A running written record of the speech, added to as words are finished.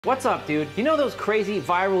What's up, dude? You know those crazy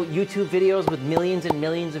viral YouTube videos with millions and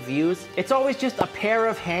millions of views? It's always just a pair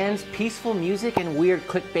of hands, peaceful music, and weird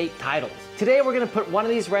clickbait titles. Today we're gonna put one of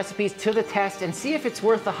these recipes to the test and see if it's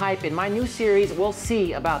worth the hype. In my new series, we'll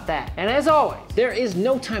see about that. And as always, there is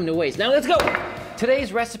no time to waste. Now let's go!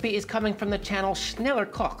 Today's recipe is coming from the channel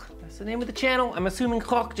Schneller Koch. That's the name of the channel. I'm assuming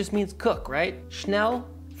Koch just means cook, right? Schnell?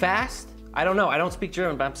 Fast? I don't know, I don't speak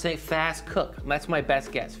German, but I'm saying fast cook. That's my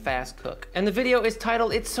best guess, fast cook. And the video is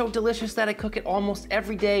titled, "It's so delicious that I cook it almost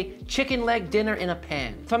every day, chicken leg dinner in a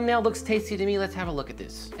pan." Thumbnail looks tasty to me, let's have a look at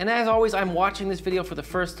this. And as always, I'm watching this video for the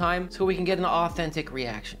first time so we can get an authentic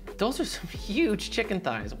reaction. Those are some huge chicken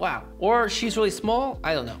thighs, wow. Or she's really small,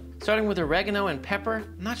 I don't know. Starting with oregano and pepper,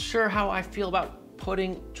 I'm not sure how I feel about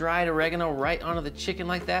putting dried oregano right onto the chicken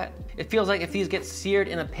like that. It feels like if these get seared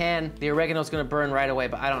in a pan, the oregano's gonna burn right away,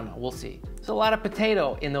 but I don't know, we'll see. There's a lot of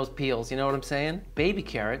potato in those peels, you know what I'm saying? Baby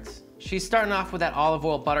carrots. She's starting off with that olive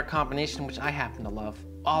oil butter combination, which I happen to love.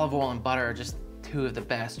 Olive oil and butter are just two of the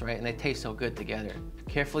best, right? And they taste so good together.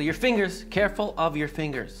 Careful of your fingers, careful of your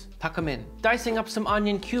fingers. Tuck them in. Dicing up some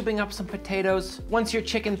onion, cubing up some potatoes. Once your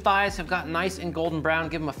chicken thighs have got nice and golden brown,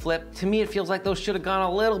 give them a flip. To me, it feels like those should have gone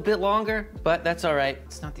a little bit longer, but that's all right.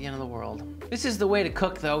 It's not the end of the world. This is the way to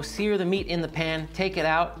cook though. Sear the meat in the pan, take it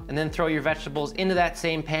out, and then throw your vegetables into that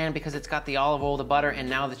same pan because it's got the olive oil, the butter, and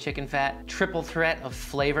now the chicken fat. Triple threat of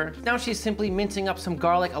flavor. Now she's simply mincing up some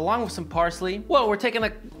garlic along with some parsley. Whoa, we're taking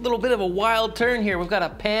a little bit of a wild turn here. We've got a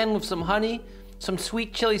pan with some honey, some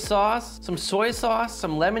sweet chili sauce, some soy sauce,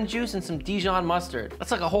 some lemon juice, and some Dijon mustard. That's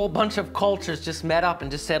like a whole bunch of cultures just met up and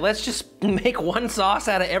just said, let's just make one sauce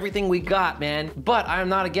out of everything we got, man. But I'm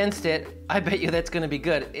not against it. I bet you that's gonna be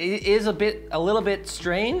good. It is a little bit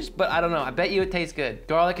strange, but I don't know. I bet you it tastes good.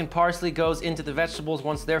 Garlic and parsley goes into the vegetables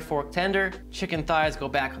once they're fork tender. Chicken thighs go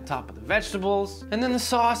back on top of the vegetables. And then the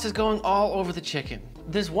sauce is going all over the chicken.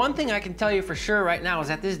 There's one thing I can tell you for sure right now is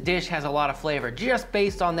that this dish has a lot of flavor. Just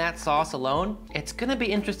based on that sauce alone, it's gonna be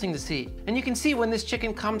interesting to see. And you can see when this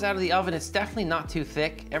chicken comes out of the oven, it's definitely not too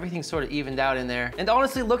thick. Everything's sort of evened out in there. And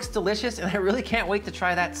honestly looks delicious, and I really can't wait to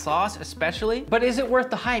try that sauce especially. But is it worth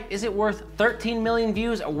the hype? Is it worth 13 million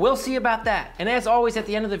views? We'll see about that. And as always, at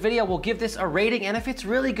the end of the video, we'll give this a rating, and if it's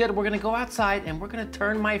really good, we're gonna go outside and we're gonna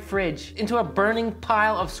turn my fridge into a burning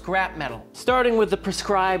pile of scrap metal. Starting with the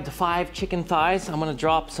prescribed 5 chicken thighs, I'm gonna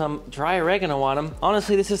drop some dry oregano on them.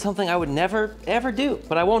 Honestly, this is something I would never, ever do,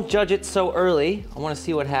 but I won't judge it so early. I wanna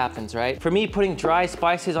see what happens, right? For me, putting dry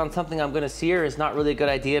spices on something I'm gonna sear is not really a good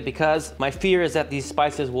idea because my fear is that these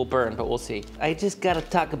spices will burn, but we'll see. I just gotta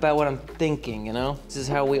talk about what I'm thinking, you know? This is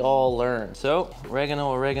how we all learn. So,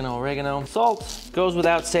 oregano, oregano, oregano. Salt goes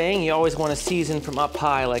without saying. You always wanna season from up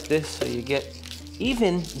high like this so you get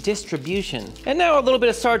even distribution. And now a little bit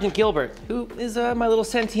of Sergeant Gilbert, who is my little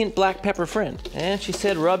sentient black pepper friend. And she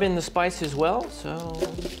said rub in the spice as well, so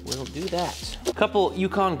we'll do that. A couple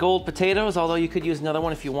Yukon Gold potatoes, although you could use another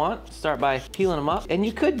one if you want. Start by peeling them up. And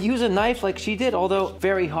you could use a knife like she did, although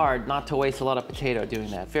very hard not to waste a lot of potato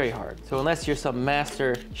doing that, very hard. So unless you're some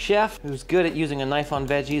master chef who's good at using a knife on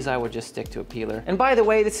veggies, I would just stick to a peeler. And by the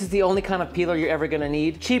way, this is the only kind of peeler you're ever gonna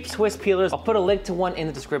need. Cheap Swiss peelers, I'll put a link to one in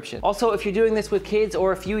the description. Also, if you're doing this with kids,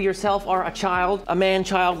 or if you yourself are a child, a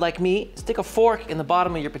man-child like me, stick a fork in the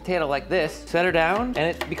bottom of your potato like this, set her down,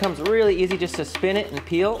 and it becomes really easy just to spin it and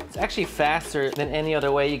peel. It's actually faster than any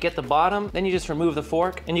other way. You get the bottom, then you just remove the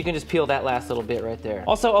fork, and you can just peel that last little bit right there.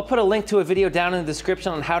 Also, I'll put a link to a video down in the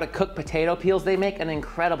description on how to cook potato peels. They make an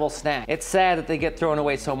incredible snack. It's sad that they get thrown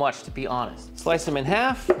away so much, to be honest. Slice them in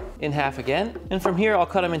half again, and from here I'll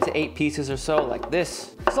cut them into 8 pieces or so, like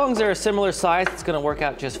this. As long as they're a similar size, it's gonna work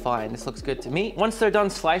out just fine. This looks good to me. Once they're done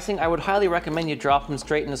slicing, I would highly recommend you drop them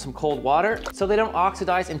straight into some cold water so they don't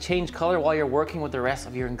oxidize and change color while you're working with the rest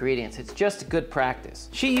of your ingredients. It's just good practice.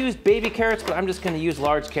 She used baby carrots, but I'm just gonna use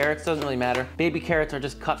large carrots. Doesn't really matter. Baby carrots are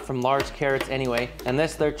just cut from large carrots anyway,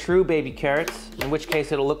 unless they're true baby carrots, in which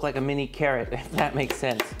case it'll look like a mini carrot, if that makes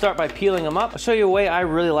sense. Start by peeling them up. I'll show you a way I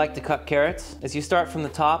really like to cut carrots. As you start from the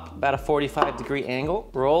top, about a 45-degree angle,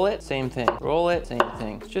 roll it, same thing. Roll it, same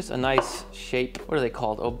thing. It's just a nice shape. What are they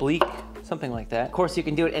called? Oblique? Something like that. Of course, you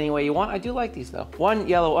can do it any way you want. I do like these though. 1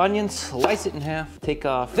 yellow onion, slice it in half, take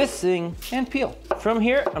off this thing, and peel. From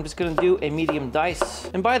here, I'm just gonna do a medium dice.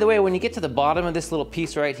 And by the way, when you get to the bottom of this little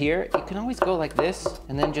piece right here, you can always go like this,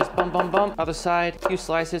 and then just bum, bum, bum. Other side, few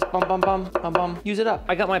slices, bum, bum, bum, bum, bum. Use it up.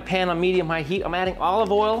 I got my pan on medium-high heat. I'm adding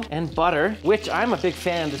olive oil and butter, which I'm a big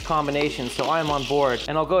fan of this combination, so I'm on board.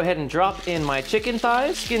 And I'll go ahead and drop in my chicken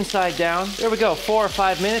thighs, skin side down. There we go, 4 or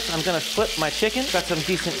 5 minutes. I'm gonna flip my chicken. Got some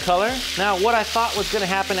decent color. Now, what I thought was gonna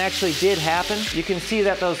happen actually did happen. You can see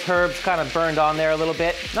that those herbs kind of burned on there a little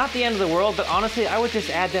bit. Not the end of the world, but honestly, I would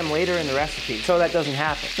just add them later in the recipe so that doesn't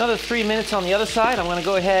happen. Another 3 minutes on the other side. I'm gonna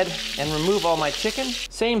go ahead and remove all my chicken.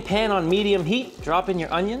 Same pan on medium heat. Drop in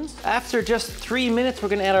your onions. After just 3 minutes, we're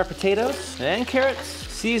gonna add our potatoes and carrots.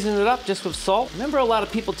 Season it up just with salt. Remember a lot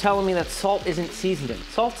of people telling me that salt isn't seasoning.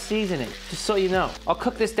 Salt's seasoning, just so you know. I'll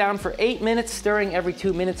cook this down for 8 minutes, stirring every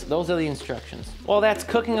 2 minutes. Those are the instructions. While that's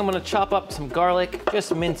cooking, I'm gonna chop up some garlic,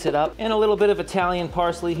 just mince it up, and a little bit of Italian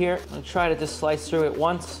parsley here. I'm gonna try to just slice through it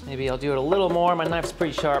once. Maybe I'll do it a little more. My knife's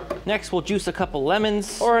pretty sharp. Next, we'll juice a couple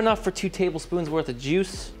lemons, or enough for 2 tablespoons worth of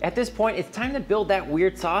juice. At this point, it's time to build that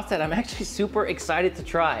weird sauce that I'm actually super excited to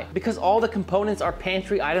try. Because all the components are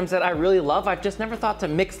pantry items that I really love, I've just never thought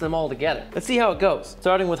to mix them all together. Let's see how it goes.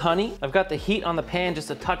 Starting with honey. I've got the heat on the pan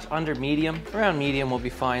just a touch under medium. Around medium will be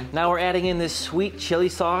fine. Now we're adding in this sweet chili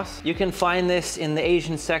sauce. You can find this in the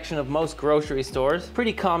Asian section of most grocery stores.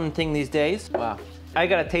 Pretty common thing these days. Wow. I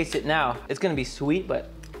gotta taste it now. It's gonna be sweet, but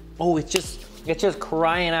oh, it's just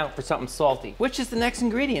crying out for something salty. Which is the next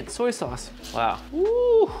ingredient, soy sauce. Wow.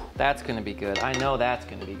 Woo, that's gonna be good. I know that's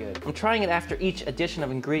gonna be good. I'm trying it after each addition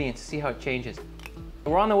of ingredients to see how it changes.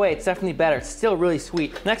 We're on the way, it's definitely better. It's still really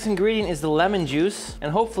sweet. Next ingredient is the lemon juice,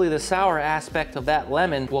 and hopefully the sour aspect of that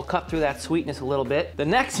lemon will cut through that sweetness a little bit. The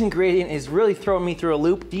next ingredient is really throwing me through a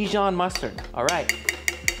loop, Dijon mustard. All right,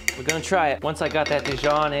 we're gonna try it. Once I got that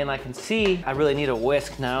Dijon in, I can see I really need a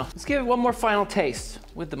whisk now. Let's give it one more final taste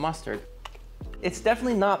with the mustard. It's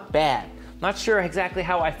definitely not bad. Not sure exactly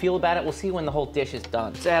how I feel about it. We'll see when the whole dish is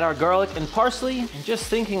done. Let's add our garlic and parsley. And just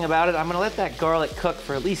thinking about it, I'm gonna let that garlic cook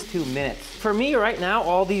for at least 2 minutes. For me right now,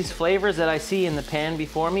 all these flavors that I see in the pan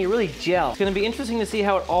before me really gel. It's gonna be interesting to see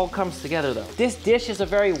how it all comes together though. This dish is a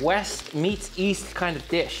very West meets East kind of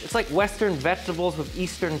dish. It's like Western vegetables with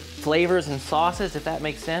Eastern flavors and sauces, if that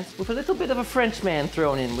makes sense. With a little bit of a Frenchman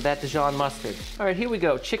thrown in with that Dijon mustard. All right, here we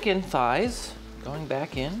go, chicken thighs. Going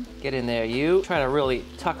back in. Get in there, you. Try to really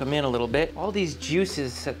tuck them in a little bit. All these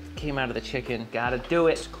juices that came out of the chicken, gotta do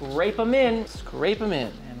it. Scrape them in, scrape them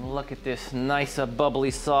in. And look at this nice bubbly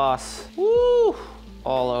sauce. Woo!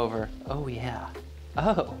 All over. Oh yeah.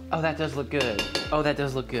 Oh, that does look good. Oh, that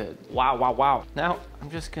does look good. Wow, wow, wow. Now, I'm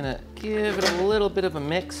just gonna give it a little bit of a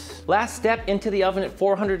mix. Last step, into the oven at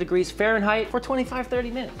 400 degrees Fahrenheit for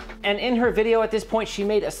 25-30 minutes. And in her video at this point, she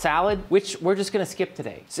made a salad, which we're just gonna skip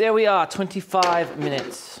today. So there we are, 25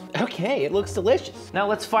 minutes. Okay, it looks delicious. Now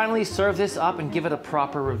let's finally serve this up and give it a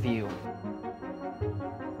proper review.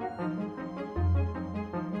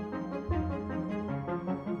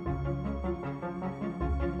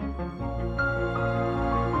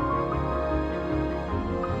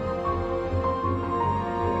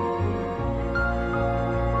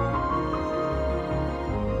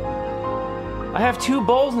 I have 2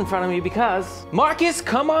 bowls in front of me because, Marcus,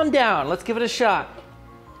 come on down. Let's give it a shot.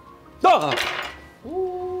 Oh.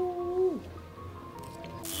 Ooh.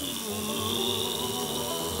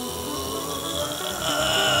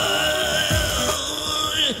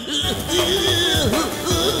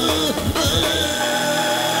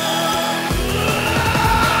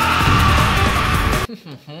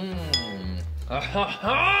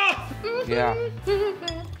 Yeah.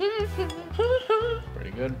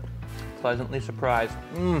 Pretty good. Pleasantly surprised.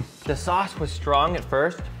 The sauce was strong at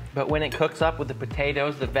first, but when it cooks up with the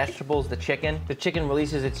potatoes, the vegetables, the chicken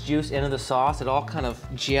releases its juice into the sauce. It all kind of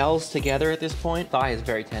gels together at this point. Thigh is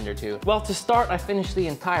very tender too. Well, to start, I finished the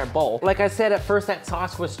entire bowl. Like I said, at first that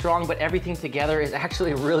sauce was strong, but everything together is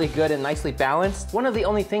actually really good and nicely balanced. One of the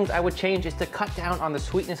only things I would change is to cut down on the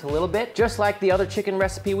sweetness a little bit, just like the other chicken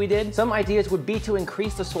recipe we did. Some ideas would be to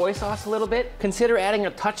increase the soy sauce a little bit. Consider adding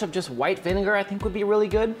a touch of just white vinegar, I think would be really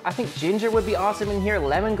good. I think ginger would be awesome in here.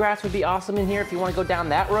 Lemongrass would be awesome in here if you want to go down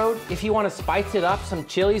that road. If you want to spice it up, some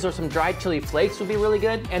chilies or some dried chili flakes would be really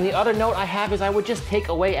good. And the other note I have is I would just take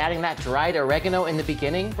away adding that dried oregano in the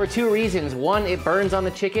beginning for 2 reasons. 1, it burns on the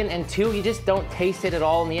chicken, and 2, you just don't taste it at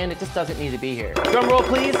all in the end. It just doesn't need to be here. Drum roll,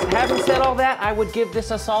 please. Having said all that, I would give this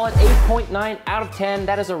a solid 8.9 out of 10.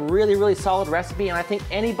 That is a really, really solid recipe, and I think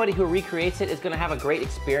anybody who recreates it is gonna have a great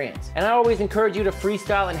experience. And I always encourage you to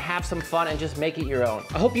freestyle and have some fun and just make it your own.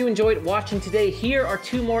 I hope you enjoyed watching today. Here are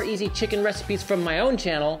 2 more easy chicken recipes from my own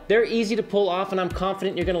channel. They're easy to pull off, and I'm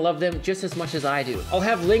confident you're gonna love them just as much as I do. I'll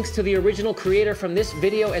have links to the original creator from this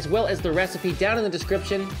video as well as the recipe down in the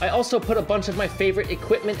description. I also put a bunch of my favorite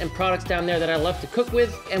equipment and products down there that I love to cook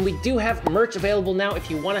with, and we do have merch available now if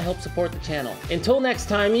you want to help support the channel. Until next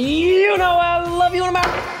time, you know I love you and I'm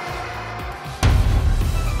out.